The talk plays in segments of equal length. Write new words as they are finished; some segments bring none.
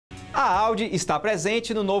A Audi está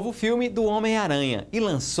presente no novo filme do Homem-aranha e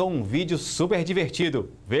lançou um vídeo super divertido.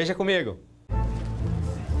 Veja comigo.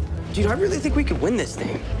 Dude, I really think we could win this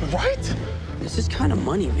thing. Right? This is kind of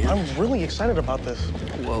money, man. I'm really excited about this.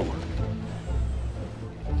 Whoa.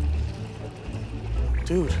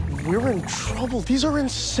 Dude, we're in trouble. These are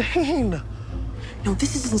insane. No,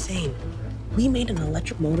 this is insane. We made an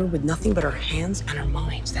electric motor with nothing but our hands and our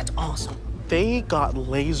minds. That's awesome. They got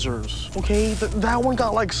lasers, okay? That one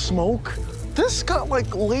got, like, smoke. This got, like,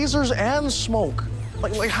 lasers and smoke.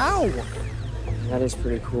 Like how? That is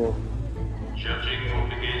pretty cool. Judging will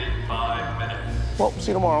begin in 5 minutes. Well,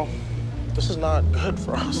 see you tomorrow. This is not good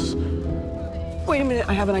for us. Wait a minute,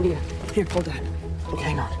 I have an idea. Here, hold that. Okay,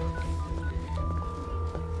 hang on.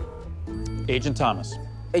 Agent Thomas.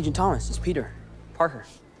 Agent Thomas, it's Peter. Parker.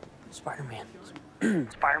 Spider-Man.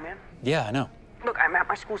 Spider-Man? Yeah, I know. Look, I'm at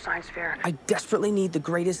my school science fair. I desperately need the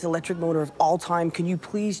greatest electric motor of all time. Can you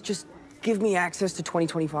please just give me access to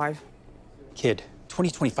 2025? Kid,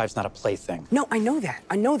 2025's not a plaything. No, I know that.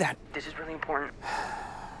 I know that. This is really important.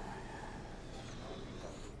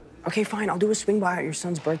 Okay, fine. I'll do a swing by at your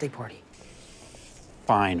son's birthday party.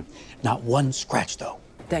 Fine. Not one scratch, though.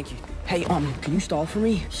 Thank you. Hey, can you stall for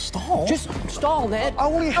me? Stall? Just stall, Ned. I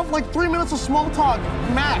only have like 3 minutes of small talk,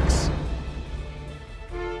 max.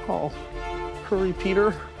 Oh, hurry,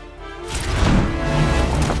 Peter.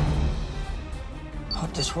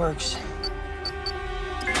 Hope this works.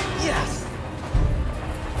 Yes!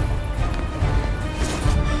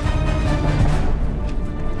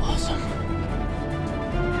 Awesome.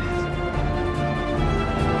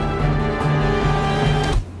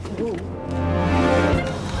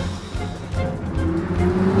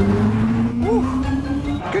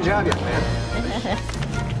 Good job, young man.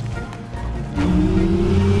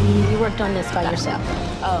 You worked on this by yourself.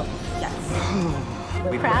 Oh, yes.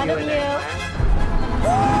 We're proud of you.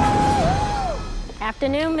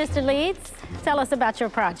 Afternoon, Mr. Leeds. Tell us about your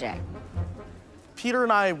project. Peter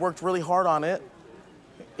and I worked really hard on it.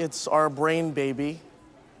 It's our brain baby.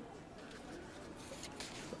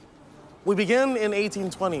 We began in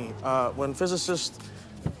 1820 when physicists...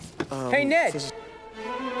 Hey, Ned.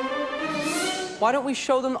 Why don't we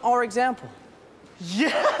show them our example?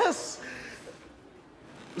 Yes!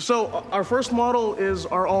 So our first model is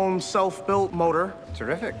our own self-built motor.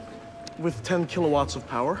 Terrific. With 10 kilowatts of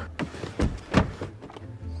power.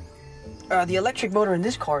 The electric motor in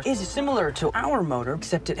this car is similar to our motor,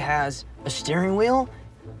 except it has a steering wheel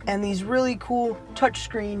and these really cool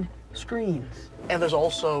touchscreen screens. And there's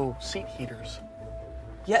also seat heaters.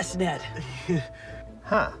 Yes, Ned.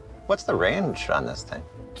 Huh. What's the range on this thing?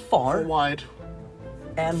 Far. Wide.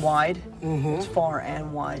 And wide. Mm-hmm. It's far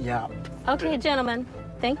and wide. Yeah. Okay, gentlemen.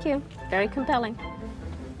 Thank you. Very compelling.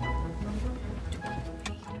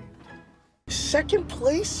 Second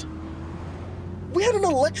place? We had an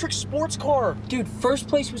electric sports car. Dude, first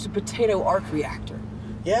place was a potato arc reactor.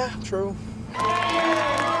 Yeah, true.